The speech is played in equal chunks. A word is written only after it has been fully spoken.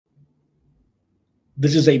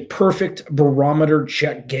This is a perfect barometer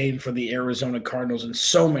check game for the Arizona Cardinals in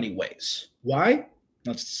so many ways. Why?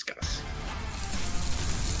 Let's discuss.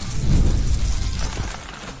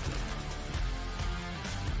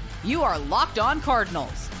 You are Locked On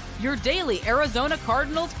Cardinals, your daily Arizona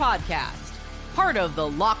Cardinals podcast. Part of the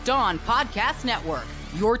Locked On Podcast Network,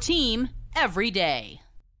 your team every day.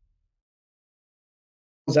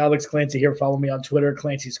 Alex Clancy here. Follow me on Twitter,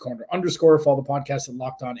 Clancy's Corner _. Follow the podcast at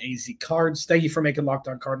Locked On AZ Cards. Thank you for making Locked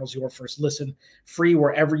On Cardinals your first listen, free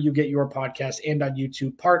wherever you get your podcast and on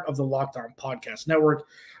YouTube, part of the Locked On Podcast Network.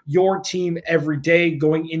 Your team every day,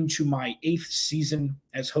 going into my 8th season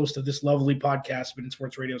as host of this lovely podcast. Been in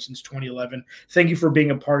sports radio since 2011. Thank you for being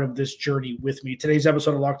a part of this journey with me. Today's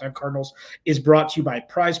episode of Locked On Cardinals is brought to you by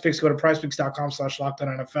Prize Picks. Go to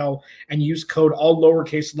prizepicks.com/LockedOnNFL and use code all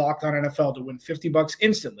lowercase LockedOnNFL to win $50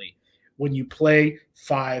 instantly when you play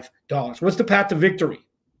 $5. What's the path to victory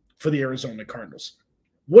for the Arizona Cardinals?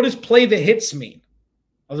 What does play the hits mean?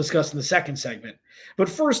 I'll discuss in the second segment. But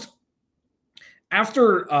first,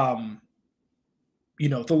 after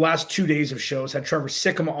the last 2 days of shows, had Trevor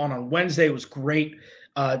Sikkema on Wednesday. It was great.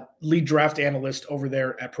 Lead draft analyst over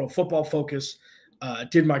there at Pro Football Focus.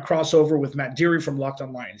 Did my crossover with Matt Deary from Locked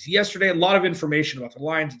On Lions yesterday. A lot of information about the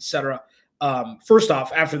Lions, etc. First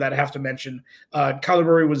off, after that, I have to mention Kyler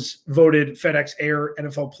Murray was voted FedEx Air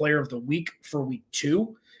NFL Player of the Week for Week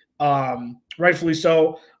 2. Rightfully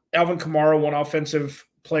so. Alvin Kamara won Offensive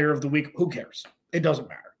Player of the Week. Who cares? It doesn't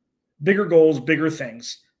matter. Bigger goals, bigger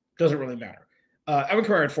things. Doesn't really matter. Alvin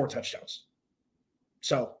Kamara had 4 touchdowns.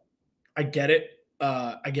 So I get it,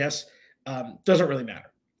 I guess. Doesn't really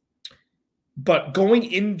matter. But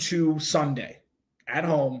going into Sunday at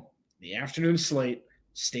home, the afternoon slate,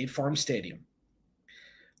 State Farm Stadium,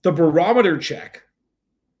 the barometer check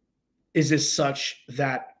is as such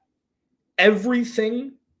that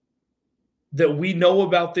everything that we know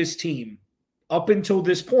about this team up until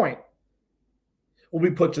this point will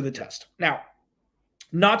be put to the test. Now,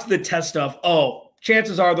 not to the test of,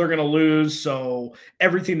 chances are they're going to lose, so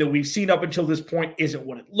everything that we've seen up until this point isn't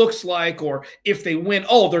what it looks like, or if they win,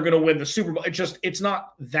 they're going to win the Super Bowl. It's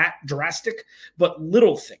not that drastic, but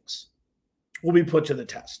little things will be put to the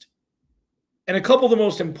test. And a couple of the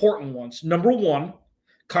most important ones. Number one,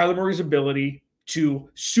 Kyler Murray's ability to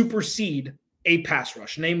supersede a pass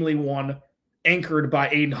rush, namely one anchored by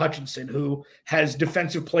Aiden Hutchinson, who has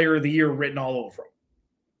Defensive Player of the Year written all over him.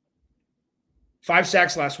 5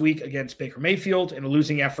 sacks last week against Baker Mayfield in a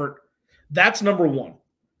losing effort. That's number one.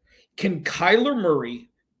 Can Kyler Murray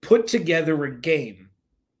put together a game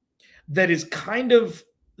that is kind of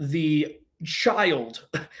the child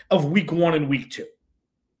of Week 1 and Week 2?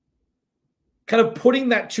 Kind of putting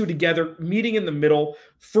that two together, meeting in the middle.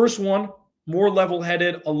 First one, more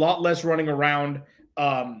level-headed, a lot less running around.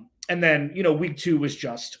 And then, Week 2 was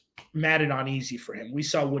just Madden on easy for him. We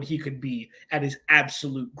saw what he could be at his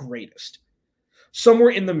absolute greatest. Somewhere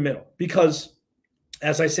in the middle, because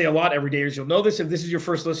as I say a lot every day, you'll know this. If this is your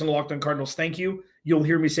first listen to Locked On Cardinals, thank you. You'll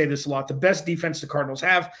hear me say this a lot. The best defense the Cardinals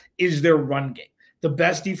have is their run game. The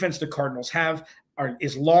best defense the Cardinals have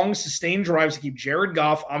is long, sustained drives to keep Jared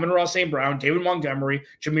Goff, Amon-Ra St. Brown, David Montgomery,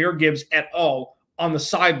 Jahmyr Gibbs et al. On the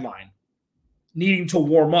sideline, needing to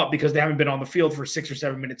warm up because they haven't been on the field for 6 or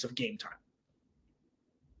 7 minutes of game time.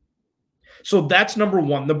 So that's number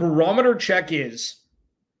one. The barometer check is,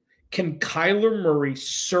 can Kyler Murray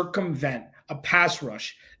circumvent a pass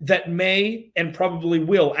rush that may and probably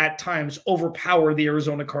will at times overpower the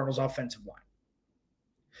Arizona Cardinals offensive line?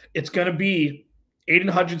 It's going to be Aiden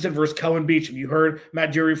Hutchinson versus Kelvin Beachum. You heard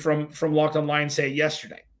Matt Deary from Locked On Lions say it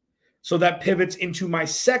yesterday. So that pivots into my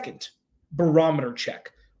second barometer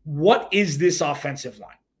check. What is this offensive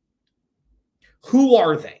line? Who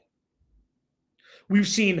are they? We've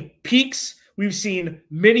seen peaks, we've seen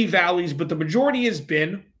many valleys, but the majority has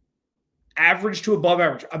been average to above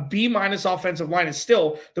average. A B- offensive line is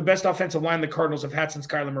still the best offensive line the Cardinals have had since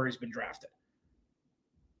Kyler Murray's been drafted.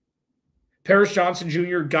 Paris Johnson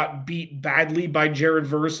Jr. got beat badly by Jared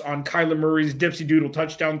Verse on Kyler Murray's dipsy doodle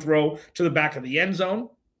touchdown throw to the back of the end zone.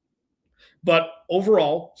 But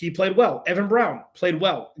overall, he played well. Evan Brown played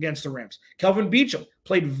well against the Rams. Kelvin Beachum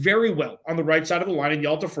played very well on the right side of the line, and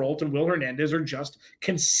Yalta Frolt and Will Hernandez are just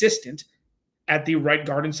consistent at the right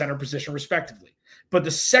guard and center position, respectively. But the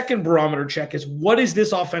second barometer check is, what is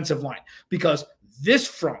this offensive line? Because this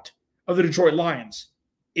front of the Detroit Lions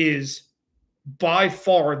is by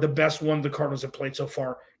far the best one the Cardinals have played so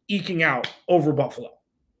far, eking out over Buffalo.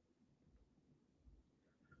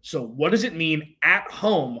 So what does it mean at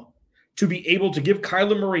home to be able to give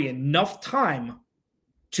Kyler Murray enough time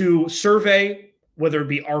to survey, whether it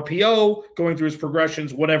be RPO, going through his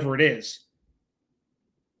progressions, whatever it is,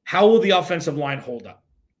 How will the offensive line hold up?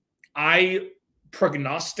 I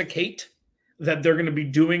prognosticate that they're going to be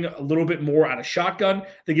doing a little bit more out of shotgun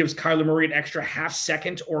that gives Kyler Murray an extra half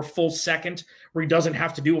second or a full second where he doesn't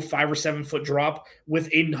have to do a 5 or 7 foot drop with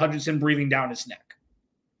Aiden Hutchinson breathing down his neck.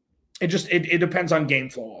 It depends on game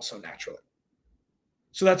flow also, naturally.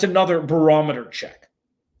 So that's another barometer check.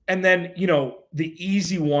 And then, the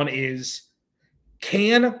easy one is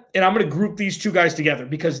and I'm going to group these two guys together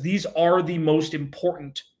because these are the most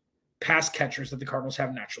important pass catchers that the Cardinals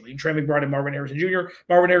have naturally. And Trey McBride and Marvin Harrison Jr.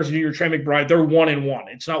 Marvin Harrison Jr., Trey McBride, they're 1-1.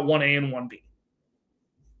 It's not 1A and 1B.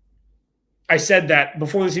 I said that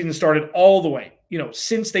before the season started all the way.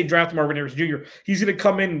 Since they drafted Marvin Harrison Jr., he's going to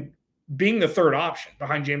come in being the third option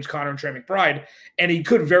behind James Conner and Trey McBride, and he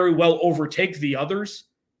could very well overtake the others.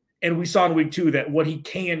 And we saw in week 2 that what he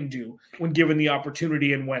can do when given the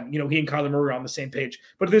opportunity and when, he and Kyler Murray are on the same page.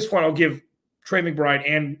 But at this point, I'll give Trey McBride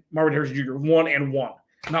and Marvin Harrison Jr. 1-1.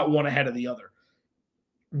 Not one ahead of the other.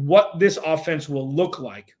 What this offense will look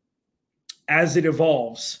like as it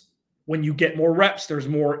evolves, when you get more reps, there's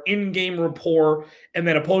more in-game rapport, and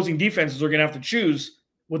then opposing defenses are going to have to choose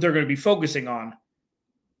what they're going to be focusing on.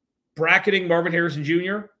 Bracketing Marvin Harrison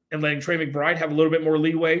Jr. and letting Trey McBride have a little bit more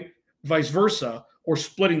leeway, vice versa, or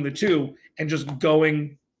splitting the two and just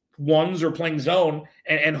going ones or playing zone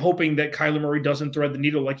and hoping that Kyler Murray doesn't thread the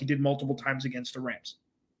needle like he did multiple times against the Rams.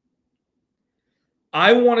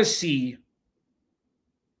 I want to see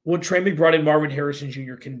what Trey McBride and Marvin Harrison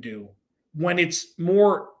Jr. can do when it's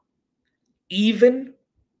more even.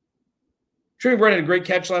 Trey McBride had a great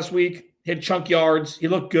catch last week, hit chunk yards. He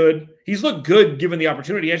looked good. He's looked good given the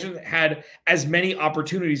opportunity. He hasn't had as many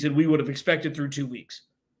opportunities as we would have expected through 2 weeks.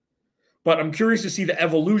 But I'm curious to see the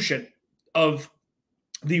evolution of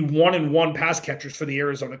the 1-1 pass catchers for the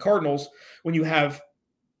Arizona Cardinals when you have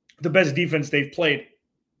the best defense they've played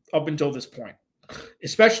up until this point.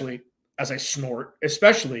 Especially, as I snort,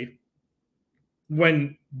 especially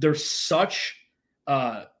when there's such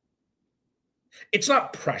it's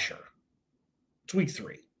not pressure. It's week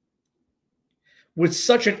 3. With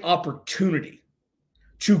such an opportunity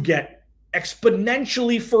to get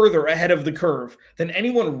exponentially further ahead of the curve than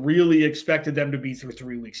anyone really expected them to be through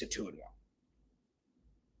 3 weeks at 2-1.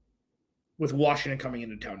 With Washington coming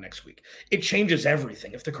into town next week. It changes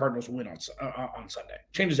everything if the Cardinals win on Sunday.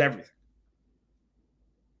 It changes everything.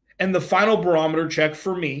 And the final barometer check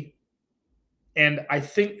for me, and I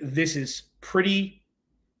think this is pretty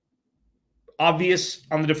obvious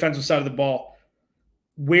on the defensive side of the ball,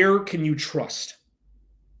 where can you trust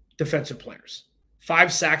defensive players?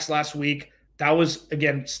 5 sacks last week. That was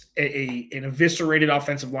against an eviscerated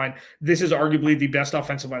offensive line. This is arguably the best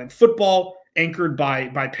offensive line in football, anchored by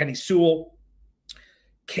Penei Sewell.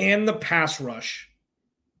 Can the pass rush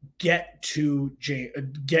get to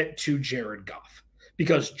Jared Goff?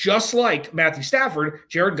 Because just like Matthew Stafford,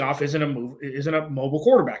 Jared Goff isn't a mobile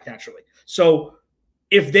quarterback naturally. So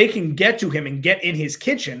if they can get to him and get in his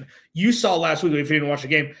kitchen, you saw last week, if you didn't watch the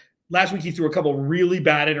game, last week he threw a couple really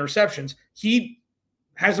bad interceptions. He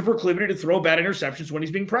has a proclivity to throw bad interceptions when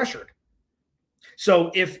he's being pressured. So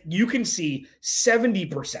if you can see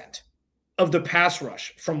 70% of the pass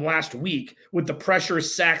rush from last week with the pressure,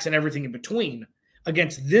 sacks, and everything in between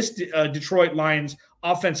against this Detroit Lions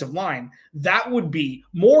offensive line, that would be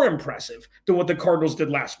more impressive than what the Cardinals did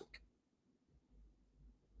last week.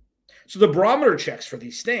 So the barometer checks for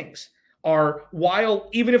these things are, while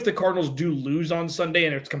even if the Cardinals do lose on Sunday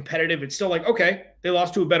and it's competitive, it's still like, okay, they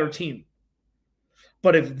lost to a better team.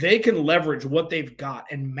 But if they can leverage what they've got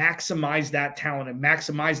and maximize that talent and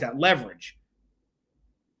maximize that leverage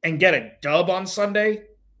and get a dub on Sunday,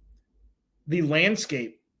 the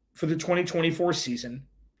landscape for the 2024 season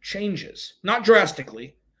changes. Not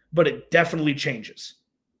drastically, but it definitely changes.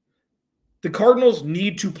 The Cardinals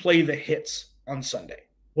need to play the hits on Sunday.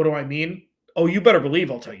 What do I mean? Oh, you better believe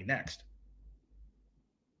I'll tell you next.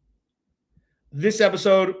 This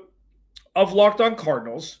episode of Locked On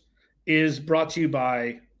Cardinals is brought to you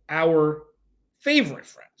by our favorite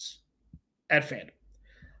friends at FanDuel,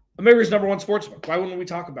 America's #1 sportsbook. Why wouldn't we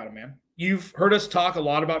talk about it, man? You've heard us talk a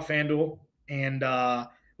lot about FanDuel, and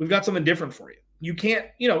we've got something different for you. You can't,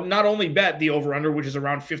 not only bet the over-under, which is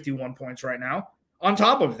around 51 points right now. On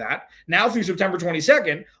top of that, now through September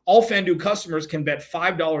 22nd, all FanDuel customers can bet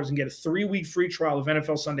 $5 and get a 3-week free trial of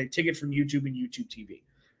NFL Sunday Ticket from YouTube and YouTube TV.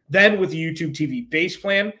 Then with the YouTube TV base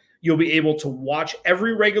plan, you'll be able to watch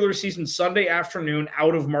every regular season Sunday afternoon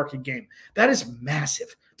out-of-market game. That is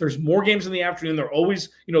massive. There's more games in the afternoon. There always,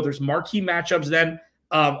 there's marquee matchups then.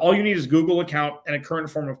 All you need is Google account and a current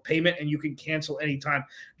form of payment, and you can cancel anytime.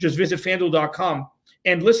 Just visit FanDuel.com.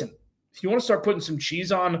 And listen, if you want to start putting some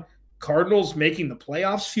cheese on Cardinals making the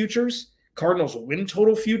playoffs futures, Cardinals win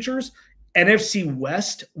total futures, NFC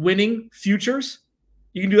West winning futures.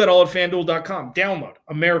 You can do that all at FanDuel.com. Download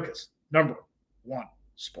America's #1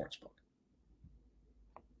 sportsbook.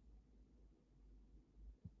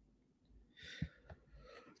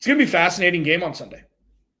 It's going to be a fascinating game on Sunday.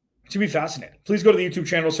 It's going to be fascinating. Please go to the YouTube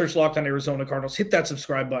channel, search Locked On Arizona Cardinals. Hit that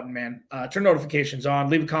subscribe button, man. Turn notifications on.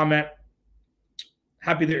 Leave a comment.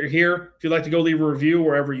 Happy that you're here. If you'd like to go leave a review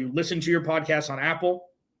wherever you listen to your podcast on Apple,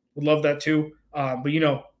 would love that too. But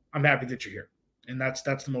I'm happy that you're here, and that's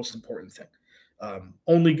the most important thing.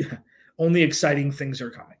 Only exciting things are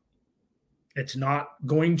coming. It's not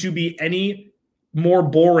going to be any more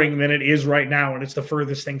boring than it is right now, and it's the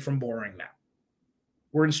furthest thing from boring now.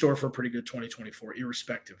 We're in store for a pretty good 2024,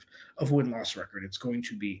 irrespective of win-loss record. It's going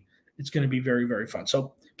to be very, very fun.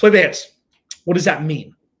 So play the hits. What does that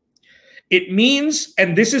mean? It means,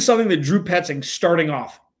 and this is something that Drew Petzing starting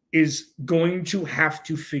off is going to have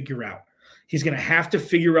to figure out. He's going to have to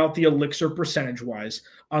figure out the elixir percentage-wise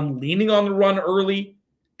on leaning on the run early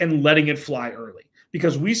and letting it fly early.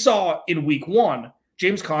 Because we saw in week 1,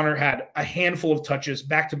 James Conner had a handful of touches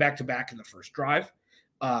back-to-back in the first drive.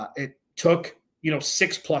 It took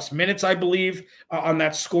 6+ minutes, I believe, on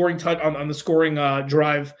that scoring on the scoring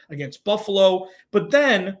drive against Buffalo. But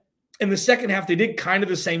then in the second half, they did kind of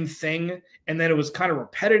the same thing, and then it was kind of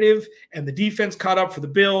repetitive, and the defense caught up for the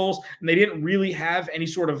Bills, and they didn't really have any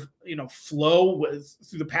sort of flow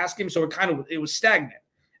through the pass game, so it was stagnant,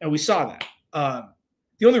 and we saw that.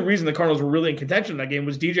 The only reason the Cardinals were really in contention in that game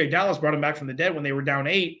was DJ Dallas brought them back from the dead when they were down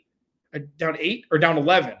 11,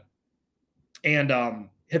 and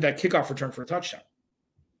hit that kickoff return for a touchdown.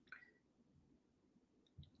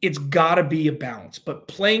 It's got to be a balance, but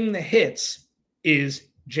playing the hits is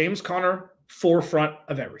James Conner forefront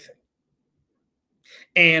of everything.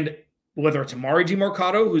 And whether it's Amari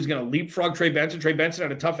DiMercato, who's going to leapfrog Trey Benson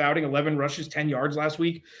had a tough outing, 11 rushes, 10 yards last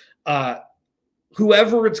week.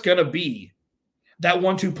 Whoever it's going to be, that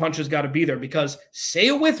 1-2 punch has got to be there, because say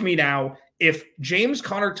it with me now, if James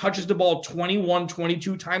Conner touches the ball 21,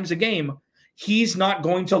 22 times a game, he's not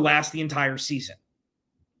going to last the entire season.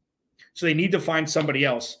 So they need to find somebody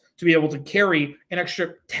else to be able to carry an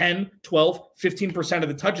extra 10, 12, 15% of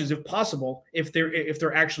the touches if possible, if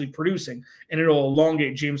they're actually producing, and it'll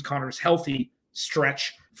elongate James Conner's healthy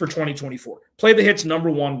stretch for 2024. Play the hits,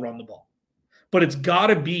 #1, run the ball. But it's got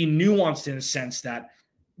to be nuanced in a sense that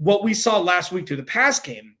what we saw last week through the pass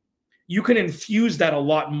game, you can infuse that a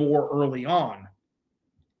lot more early on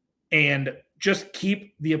and just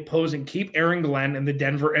keep Aaron Glenn and the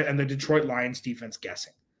Denver and the Detroit Lions defense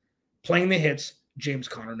guessing. Playing the hits, James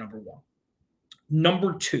Conner, #1.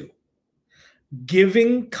 #2,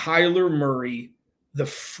 giving Kyler Murray the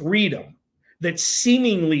freedom that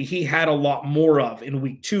seemingly he had a lot more of in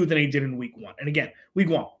week 2 than he did in week 1. And again, week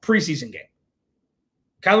 1, preseason game.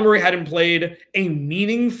 Kyler Murray hadn't played a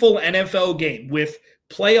meaningful NFL game with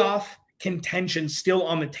playoff contention still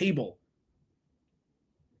on the table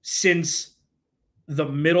since the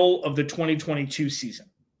middle of the 2022 season.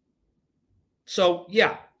 So,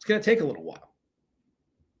 yeah, it's going to take a little while.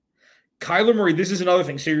 Kyler Murray, this is another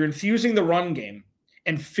thing. So you're infusing the run game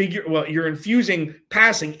and you're infusing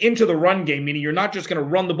passing into the run game, meaning you're not just going to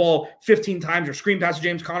run the ball 15 times or screen pass to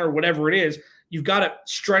James Conner or whatever it is. You've got to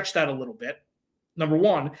stretch that a little bit,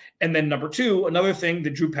 #1. And then #2, another thing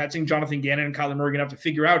that Drew Petzing, Jonathan Gannon, and Kyler Murray are going to have to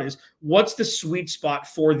figure out is what's the sweet spot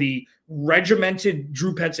for the regimented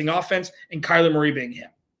Drew Petzing offense and Kyler Murray being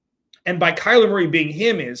him. And by Kyler Murray being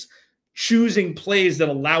him is choosing plays that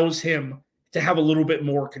allows him to have a little bit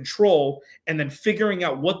more control, and then figuring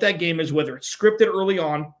out what that game is, whether it's scripted early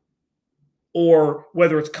on or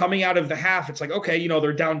whether it's coming out of the half. It's like, okay,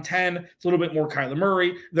 they're down 10. It's a little bit more Kyler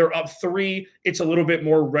Murray. They're up 3. It's a little bit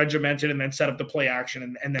more regimented, and then set up the play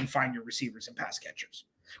action and then find your receivers and pass catchers.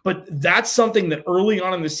 But that's something that early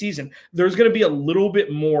on in the season, there's going to be a little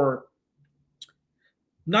bit more,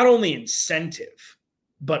 not only incentive,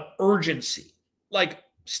 but urgency, like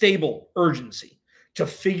stable urgency, to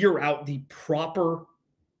figure out the proper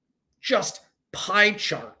just pie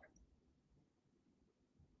chart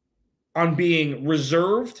on being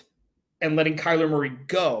reserved and letting Kyler Murray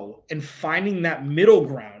go and finding that middle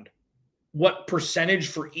ground, what percentage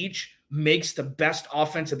for each makes the best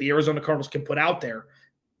offense that the Arizona Cardinals can put out there.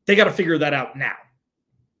 They got to figure that out now.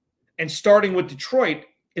 And starting with Detroit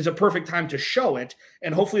is a perfect time to show it.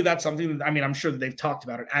 And hopefully that's something that, I'm sure that they've talked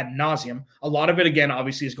about it ad nauseum. A lot of it, again,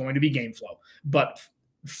 obviously is going to be game flow. But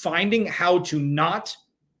finding how to not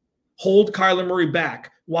hold Kyler Murray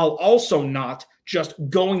back while also not just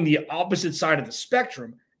going the opposite side of the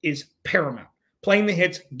spectrum is paramount. Playing the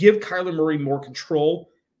hits, give Kyler Murray more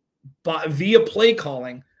control, via play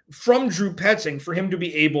calling from Drew Petzing for him to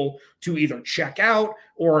be able to either check out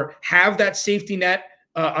or have that safety net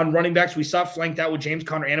on running backs. We saw flanked out with James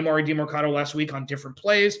Conner and Amari DeMarcado last week on different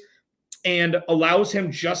plays, and allows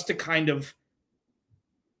him just to kind of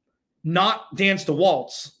not dance the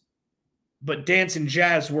waltz, but dance and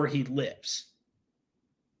jazz where he lives.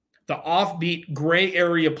 The offbeat gray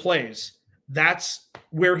area plays, that's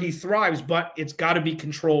where he thrives, but it's got to be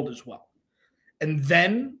controlled as well. And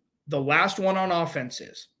then the last one on offense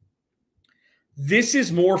is, this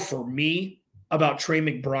is more for me about Trey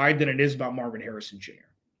McBride than it is about Marvin Harrison Jr.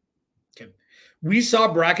 Okay. We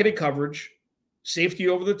saw bracketed coverage, safety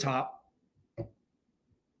over the top,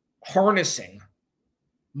 harnessing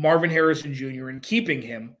Marvin Harrison Jr. and keeping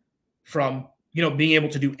him from, being able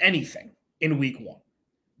to do anything in week 1.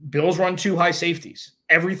 Bills run 2 high safeties.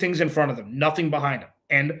 Everything's in front of them, nothing behind them.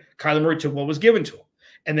 And Kyler Murray took what was given to him.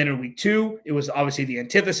 And then in week 2, it was obviously the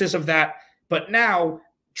antithesis of that. But now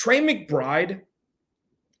Trey McBride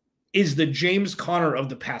is the James Conner of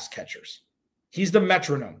the pass catchers. He's the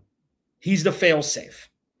metronome. He's the fail-safe.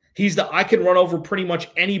 He's the I can run over pretty much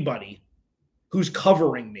anybody who's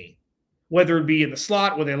covering me, whether it be in the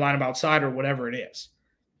slot, whether they line him outside, or whatever it is.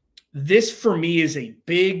 This, for me, is a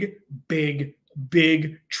big, big,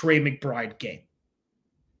 big Trey McBride game.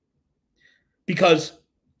 Because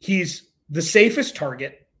he's the safest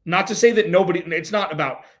target. Not to say that it's not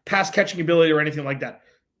about pass catching ability or anything like that.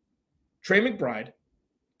 Trey McBride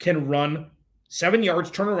can run 7 yards,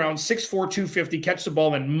 turn around, 6'4", 250, catch the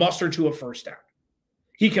ball, and muster to a first down.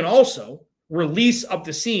 He can also release up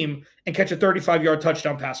the seam and catch a 35-yard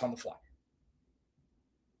touchdown pass on the fly.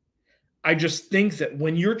 I just think that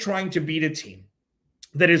when you're trying to beat a team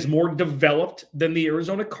that is more developed than the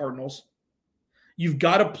Arizona Cardinals, you've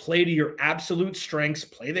got to play to your absolute strengths,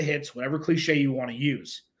 play the hits, whatever cliche you want to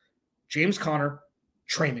use. James Conner,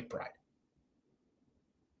 Trey McBride.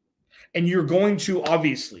 And you're going to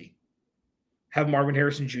obviously have Marvin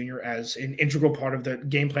Harrison Jr. as an integral part of the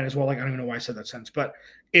game plan as well. I don't even know why I said that sentence, but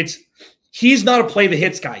he's not a play the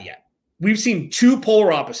hits guy yet. We've seen 2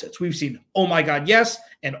 polar opposites. We've seen, oh my God, yes,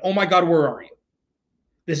 and oh my God, where are you?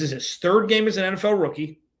 This is his 3rd game as an NFL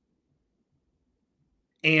rookie.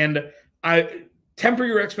 And I temper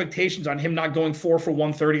your expectations on him not going 4 for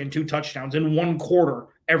 130 and 2 touchdowns in 1 quarter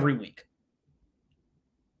every week.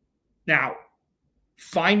 Now,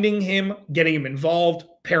 finding him, getting him involved,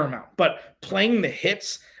 paramount. But playing the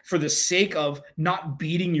hits for the sake of not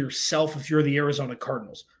beating yourself if you're the Arizona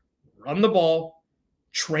Cardinals. Run the ball,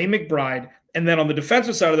 Trey McBride, and then on the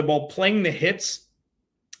defensive side of the ball, playing the hits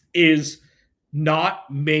is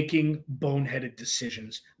not making boneheaded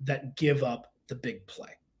decisions that give up the big play.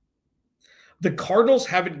 The Cardinals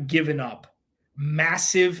haven't given up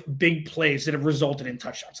massive big plays that have resulted in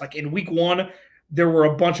touchdowns. Like in week 1, there were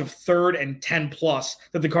a bunch of 3rd and 10+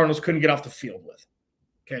 that the Cardinals couldn't get off the field with.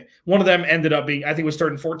 Okay. One of them ended up being, I think it was 3rd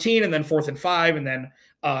and 14, and then 4th and 5, and then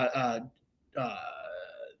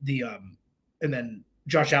and then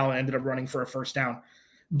Josh Allen ended up running for a first down.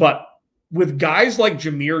 But with guys like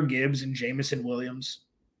Jahmyr Gibbs and Jamison Williams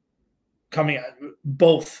coming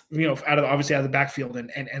both, out of the backfield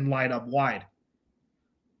and line up wide,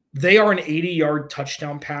 they are an 80-yard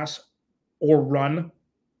touchdown pass or run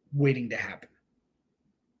waiting to happen.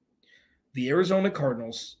 The Arizona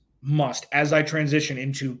Cardinals must, as I transition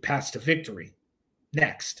into paths to victory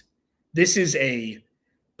next, this is a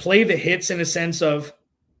play the hits in a sense of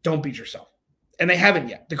don't beat yourself. And they haven't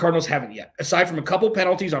yet. The Cardinals haven't yet. Aside from a couple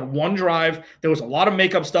penalties on 1 drive, there was a lot of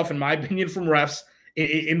makeup stuff, in my opinion, from refs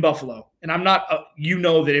in Buffalo. And I'm not, that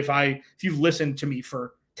if you've listened to me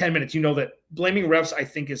for 10 minutes, you know that blaming refs, I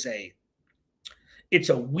think, it's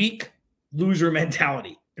a weak loser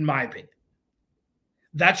mentality, in my opinion.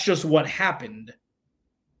 That's just what happened.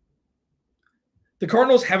 The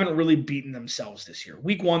Cardinals haven't really beaten themselves this year.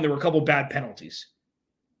 Week 1, there were a couple bad penalties.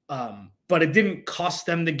 But it didn't cost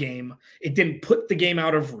them the game. It didn't put the game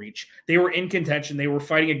out of reach. They were in contention. They were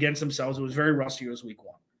fighting against themselves. It was very rusty as week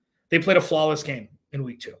 1. They played a flawless game in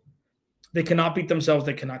week 2. They cannot beat themselves.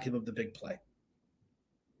 They cannot give up the big play.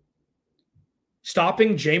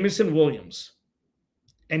 Stopping Jamison Williams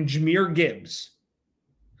and Jahmyr Gibbs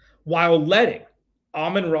while letting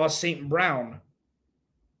Amon-Ra St. Brown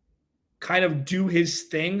kind of do his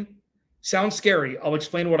thing sounds scary. I'll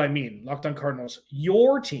explain what I mean. Locked On Cardinals,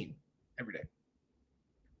 your team every day.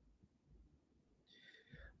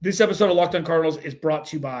 This episode of Locked On Cardinals is brought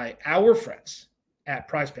to you by our friends at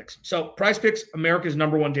Prize Picks. So Prize Picks, America's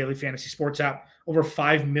 #1 daily fantasy sports app, over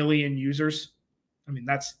 5 million users. I mean,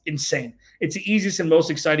 that's insane. It's the easiest and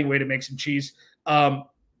most exciting way to make some cheese.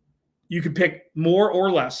 You could pick more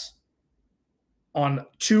or less on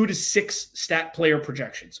 2 to 6 player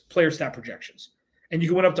stat projections. And you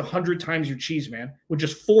can win up to 100 times your cheese, man, with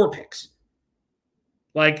just 4 picks.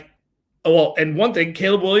 Like, well, and one thing,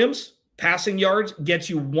 Caleb Williams, passing yards gets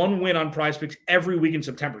you 1 win on Prize Picks every week in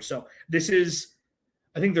September. So this is,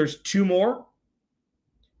 I think there's 2 more.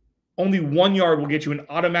 Only 1 yard will get you an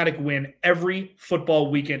automatic win every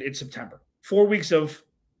football weekend in September. 4 weeks of,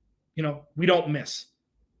 we don't miss.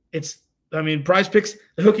 Prize Picks,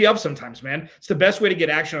 they hook you up sometimes, man. It's the best way to get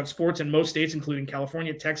action on sports in most states, including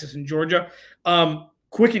California, Texas, and Georgia.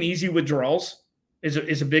 Quick and easy withdrawals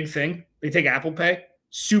is a big thing. They take Apple Pay.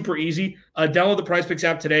 Super easy. Download the Prize Picks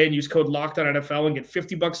app today and use code LOCKEDONNFL and get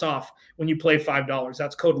 $50 off when you play $5.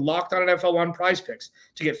 That's code LOCKEDONNFL on Prize Picks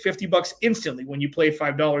to get $50 instantly when you play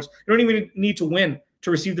 $5. You don't even need to win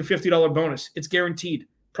to receive the $50 bonus. It's guaranteed.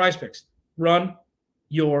 Prize Picks. Run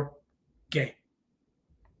your game.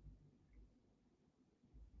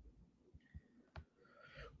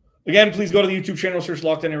 Again, please go to the YouTube channel, search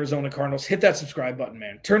Locked On Arizona Cardinals. Hit that subscribe button,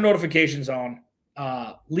 man. Turn notifications on.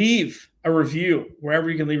 Leave a review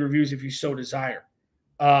wherever you can leave reviews if you so desire.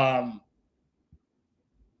 I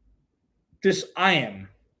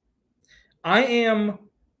am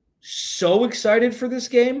so excited for this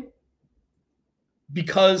game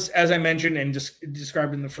because, as I mentioned and just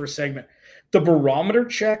described in the first segment, the barometer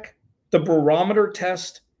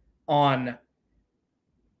test on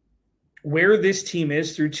where this team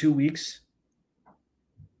is through 2 weeks,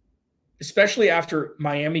 especially after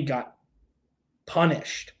Miami got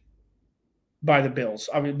punished by the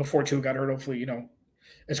Bills. I mean, before Tua got hurt, hopefully,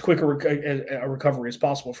 as quick a recovery as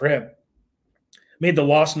possible for him. Made the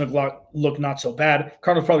loss look not so bad.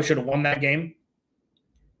 Cardinals probably should have won that game.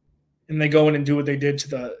 And they go in and do what they did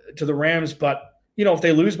to the Rams. But, if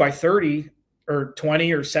they lose by 30 or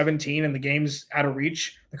 20 or 17 and the game's out of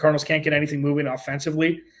reach, the Cardinals can't get anything moving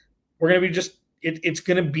offensively, we're going to be it's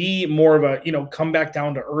going to be more of a, come back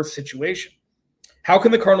down to earth situation. How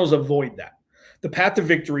can the Cardinals avoid that? The path to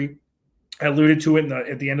victory, I alluded to it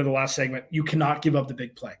at the end of the last segment, you cannot give up the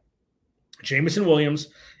big play. Jameson Williams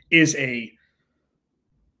is after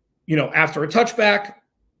a touchback,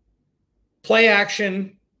 play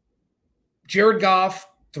action, Jared Goff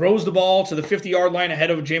throws the ball to the 50-yard line ahead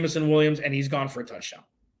of Jameson Williams, and he's gone for a touchdown.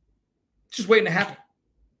 It's just waiting to happen.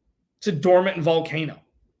 It's a dormant volcano.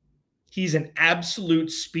 He's an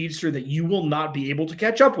absolute speedster that you will not be able to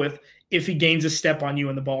catch up with if he gains a step on you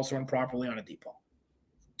and the ball's thrown properly on a deep ball.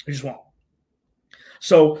 You just won't.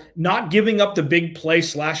 So not giving up the big play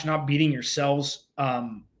 / not beating yourselves.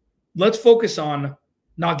 Let's focus on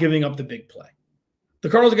not giving up the big play. The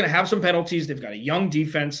Cardinals are going to have some penalties. They've got a young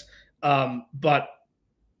defense, but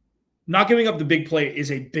not giving up the big play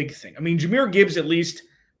is a big thing. I mean, Jahmyr Gibbs, at least,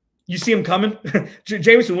 you see him coming.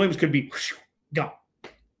 Jameson Williams could be gone.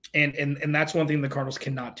 And that's one thing the Cardinals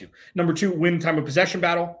cannot do. Number 2, win time of possession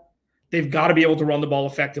battle. They've got to be able to run the ball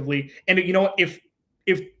effectively. And you know what? If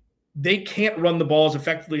they can't run the ball as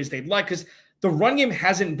effectively as they'd like, because the run game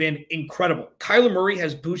hasn't been incredible. Kyler Murray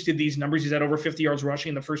has boosted these numbers. He's had over 50 yards rushing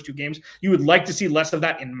in the first 2 games. You would like to see less of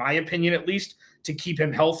that, in my opinion, at least, to keep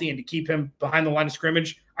him healthy and to keep him behind the line of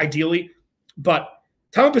scrimmage, ideally. But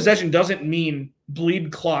time of possession doesn't mean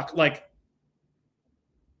bleed clock. Like,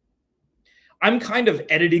 I'm kind of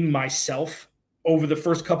editing myself over the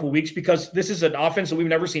first couple of weeks because this is an offense that we've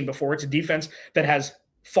never seen before. It's a defense that has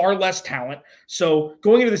far less talent. So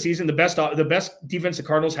going into the season, the best defense the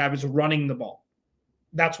Cardinals have is running the ball.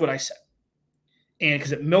 That's what I said. And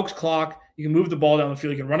because it milks clock, you can move the ball down the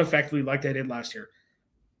field, you can run effectively like they did last year.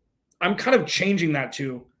 I'm kind of changing that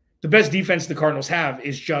to the best defense the Cardinals have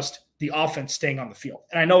is just the offense staying on the field.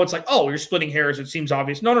 And I know it's like, oh, you're splitting hairs. It seems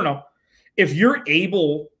obvious. No. If you're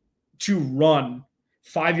able to run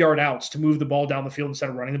 5-yard outs to move the ball down the field instead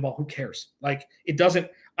of running the ball, who cares? Like, it doesn't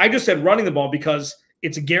 – I just said running the ball because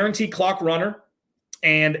it's a guaranteed clock runner,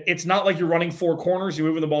 and it's not like you're running 4 corners. You're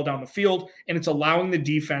moving the ball down the field, and it's allowing the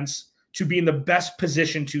defense to be in the best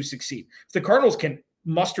position to succeed. If the Cardinals can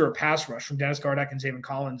muster a pass rush from Dennis Gardeck and Zayvon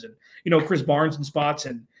Collins and, Chris Barnes in spots,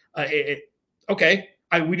 and okay,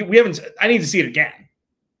 I need to see it again.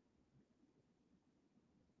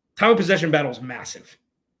 Time of possession battle is massive.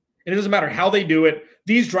 And it doesn't matter how they do it.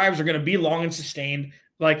 These drives are going to be long and sustained.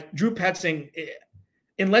 Like Drew Petzing,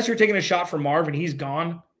 unless you're taking a shot from Marv and he's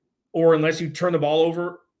gone, or unless you turn the ball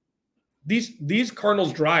over, these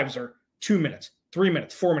Cardinals drives are 2 minutes, 3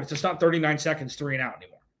 minutes, 4 minutes. It's not 39 seconds, 3 and out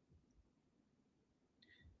anymore.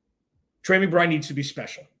 Trey McBride needs to be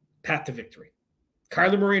special. Path to victory.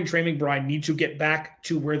 Kyler Murray and Trey McBride need to get back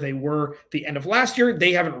to where they were the end of last year.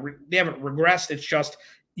 They haven't regressed. It's just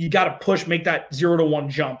you got to push, make that 0-1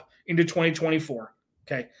 jump into 2024.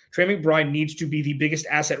 Okay. Trey McBride needs to be the biggest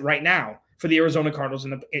asset right now for the Arizona Cardinals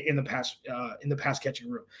in the pass catching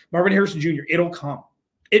room. Marvin Harrison Jr., it'll come.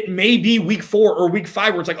 It may be week 4 or week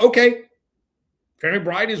 5 where it's like, okay, Trey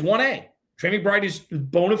McBride is 1A. Trey McBride is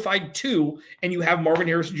bona fide 2, and you have Marvin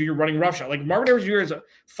Harrison Jr. running roughshod. Like Marvin Harrison Jr. has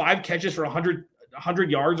 5 catches for 100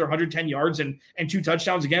 yards or 110 yards and 2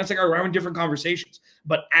 touchdowns. Again, it's like we're having different conversations.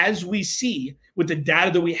 But as we see with the data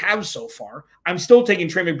that we have so far, I'm still taking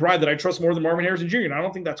Trey McBride that I trust more than Marvin Harrison Jr., and I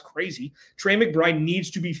don't think that's crazy. Trey McBride needs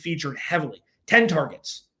to be featured heavily. 10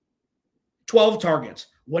 targets, 12 targets,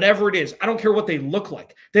 whatever it is. I don't care what they look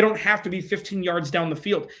like. They don't have to be 15 yards down the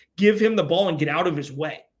field. Give him the ball and get out of his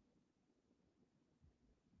way.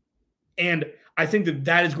 And I think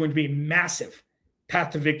that is going to be a massive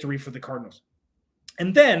path to victory for the Cardinals.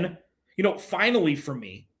 And then, finally for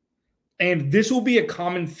me, and this will be a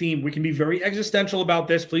common theme. We can be very existential about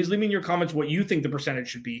this. Please leave me in your comments what you think the percentage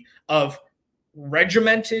should be of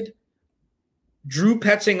regimented Drew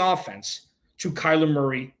Petzing offense to Kyler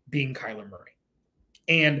Murray being Kyler Murray.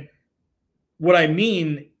 And what I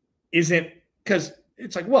mean isn't because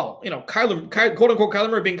it's like, well, quote unquote Kyler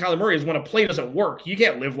Murray being Kyler Murray is when a play doesn't work. You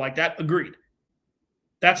can't live like that. Agreed.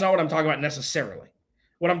 That's not what I'm talking about necessarily.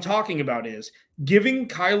 What I'm talking about is giving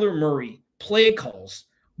Kyler Murray play calls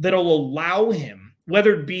that'll allow him,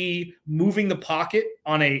 whether it be moving the pocket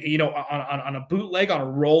on a, on a bootleg, on a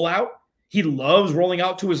rollout. He loves rolling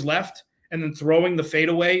out to his left and then throwing the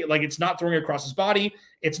fadeaway. Like, it's not throwing across his body.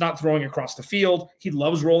 It's not throwing across the field. He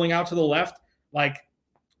loves rolling out to the left. Like,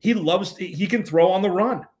 he can throw on the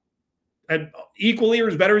run and equally or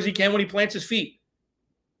as better as he can when he plants his feet.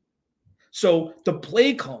 So the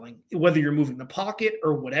play calling, whether you're moving the pocket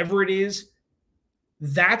or whatever it is,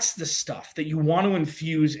 that's the stuff that you want to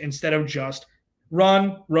infuse instead of just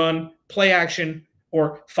run, play action,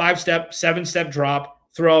 or 5-step, 7-step drop,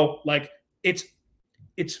 throw. Like, it's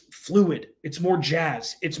fluid. It's more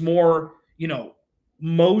jazz. It's more,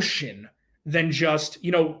 motion than just,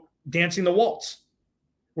 dancing the waltz,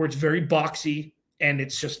 where it's very boxy and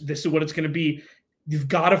it's just, this is what it's going to be. You've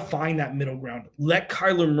got to find that middle ground. Let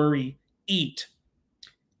Kyler Murray eat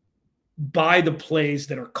by the plays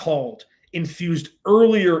that are called, infused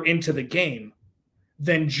earlier into the game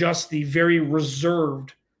than just the very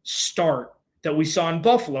reserved start that we saw in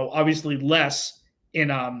Buffalo. Obviously less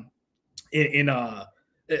in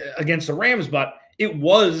against the Rams, but it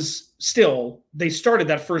was still, they started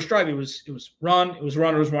that first drive. It was run,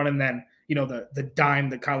 and then the dime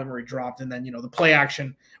that Kyler Murray dropped, and then the play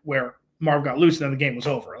action where Marv got loose, and then the game was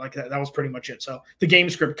over. Like that was pretty much it. So the game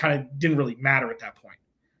script kind of didn't really matter at that point.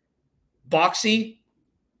 Boxy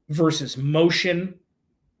versus motion,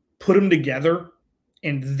 put them together,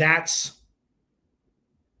 and that's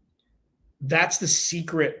the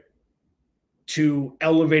secret to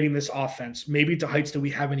elevating this offense, maybe to heights that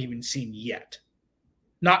we haven't even seen yet.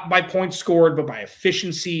 Not by points scored, but by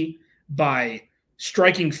efficiency, by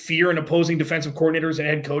striking fear in opposing defensive coordinators and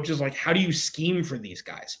head coaches. Like, how do you scheme for these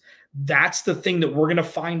guys? That's the thing that we're going to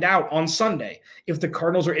find out on Sunday. If the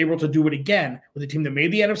Cardinals are able to do it again with a team that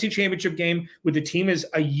made the NFC Championship game, with the team is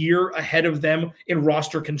a year ahead of them in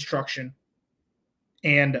roster construction.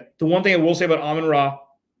 And the one thing I will say about Amon-Ra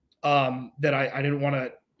that I didn't want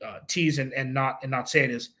to tease and not say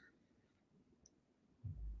it is,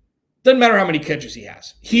 doesn't matter how many catches he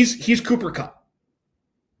has. He's Cooper Kupp.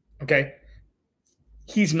 Okay?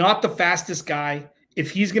 He's not the fastest guy. If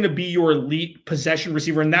he's going to be your elite possession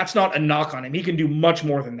receiver, and that's not a knock on him, he can do much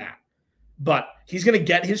more than that. But he's going to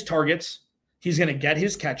get his targets. He's going to get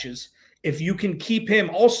his catches. If you can keep him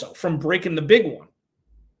also from breaking the big one,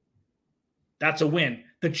 that's a win.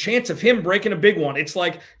 The chance of him breaking a big one, it's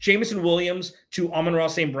like Jameson Williams to Amon-Ra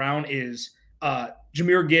St. Brown is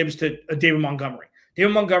Jahmyr Gibbs to David Montgomery.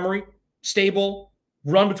 David Montgomery, stable,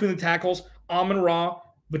 run between the tackles. Amon-Ra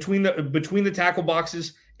between the tackle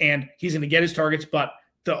boxes, and he's going to get his targets. But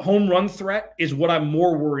the home run threat is what I'm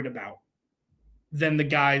more worried about than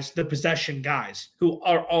the possession guys, who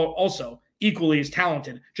are also equally as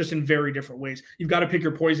talented, just in very different ways. You've got to pick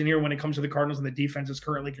your poison here when it comes to the Cardinals and the defense is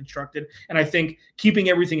currently constructed. And I think keeping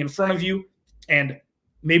everything in front of you and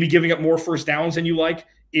maybe giving up more first downs than you like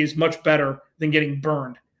is much better than getting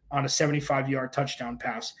burned on a 75-yard touchdown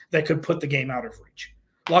pass that could put the game out of reach.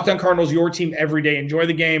 Locked On Cardinals, your team every day. Enjoy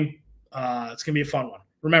the game. It's going to be a fun one.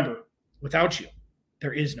 Remember, without you,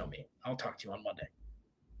 there is no me. I'll talk to you on Monday.